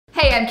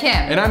Hey, I'm Kim.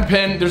 And I'm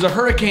Penn. There's a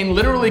hurricane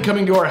literally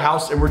coming to our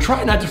house and we're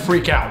trying not to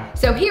freak out.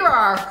 So here are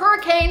our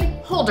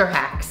hurricane holder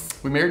hacks.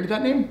 We married to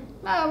that name?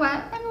 Oh,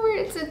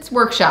 it's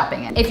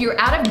workshopping it. If you're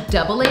out of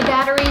AA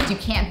batteries, you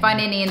can't find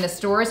any in the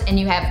stores, and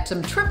you have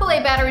some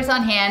AAA batteries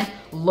on hand,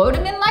 load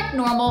them in like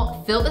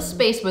normal, fill the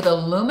space with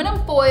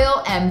aluminum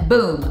foil, and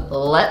boom,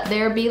 let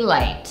there be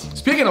light.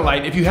 Speaking of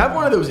light, if you have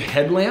one of those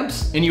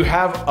headlamps and you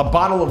have a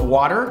bottle of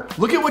water,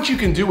 look at what you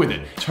can do with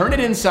it. Turn it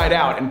inside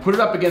out and put it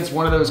up against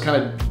one of those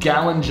kind of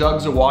gallon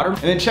jugs of water, and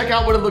then check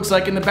out what it looks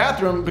like in the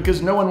bathroom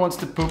because no one wants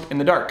to poop in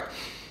the dark.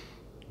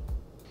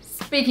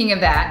 Speaking of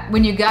that,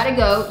 when you gotta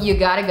go, you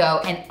gotta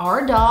go. And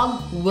our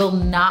dog will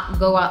not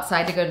go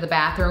outside to go to the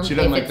bathroom She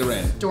doesn't if like the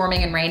rain. it's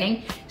storming and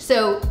raining.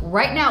 So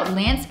right now,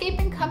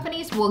 landscaping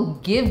companies will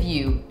give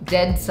you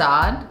dead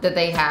sod that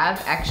they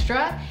have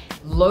extra.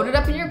 Load it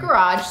up in your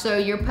garage so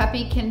your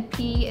puppy can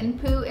pee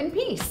and poo in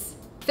peace.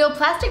 Fill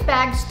plastic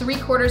bags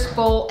 3/4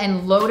 full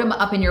and load them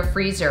up in your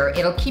freezer.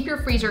 It'll keep your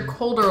freezer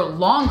colder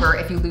longer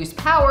if you lose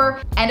power,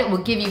 and it will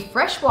give you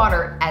fresh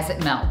water as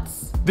it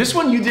melts. This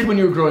one you did when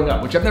you were growing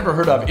up, which I've never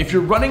heard of. If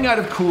you're running out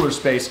of cooler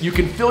space, you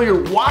can fill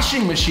your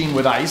washing machine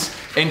with ice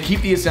and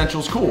keep the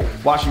essentials cool.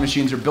 Washing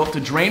machines are built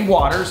to drain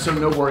water, so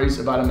no worries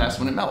about a mess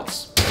when it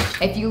melts.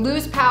 If you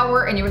lose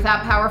power and you're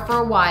without power for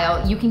a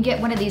while, you can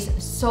get one of these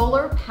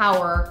solar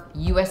power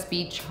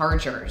USB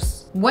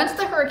chargers. Once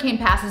the hurricane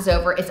passes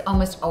over, it's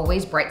almost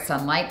always bright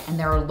sunlight, and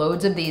there are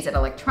loads of these at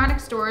electronic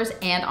stores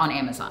and on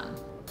Amazon.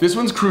 This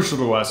one's crucial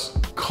to us,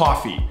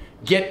 coffee.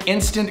 Get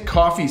instant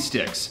coffee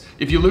sticks.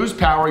 If you lose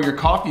power, your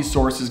coffee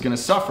source is gonna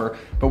suffer,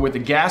 but with a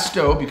gas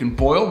stove, you can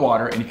boil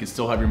water and you can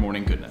still have your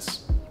morning goodness.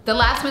 The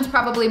last one's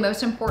probably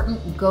most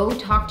important. Go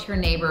talk to your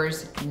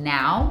neighbors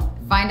now.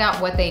 Find out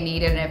what they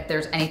need and if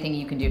there's anything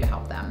you can do to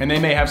help them. And they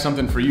may have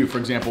something for you. For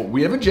example,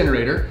 we have a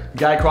generator. The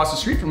guy across the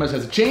street from us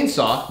has a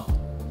chainsaw.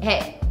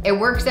 Hey, it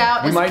works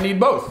out. We might need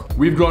both.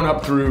 We've grown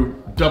up through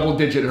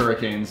double-digit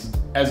hurricanes.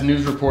 As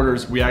news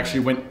reporters, we actually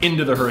went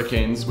into the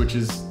hurricanes, which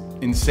is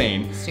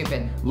insane.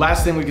 Stupid.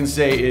 Last thing we can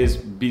say is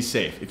be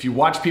safe. If you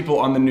watch people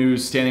on the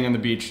news standing on the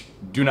beach,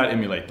 do not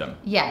emulate them.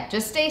 Yeah,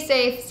 just stay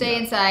safe, stay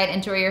inside,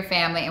 enjoy your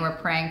family, and we're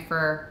praying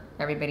for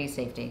everybody's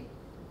safety.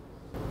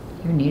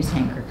 Your news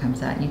anchor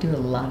comes out, you do a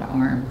lot of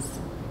arms.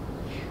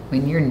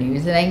 When you're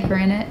news anchor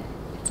in it,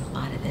 it's a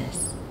lot of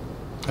this.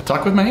 I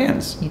talk with my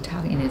hands. You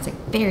talk, and it's like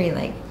very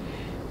like,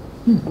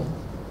 You're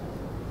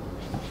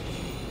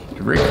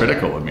very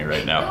critical of me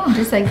right now. no,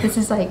 just like, this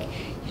is like,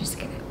 you're just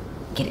gonna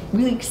get it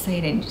really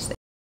excited, just like,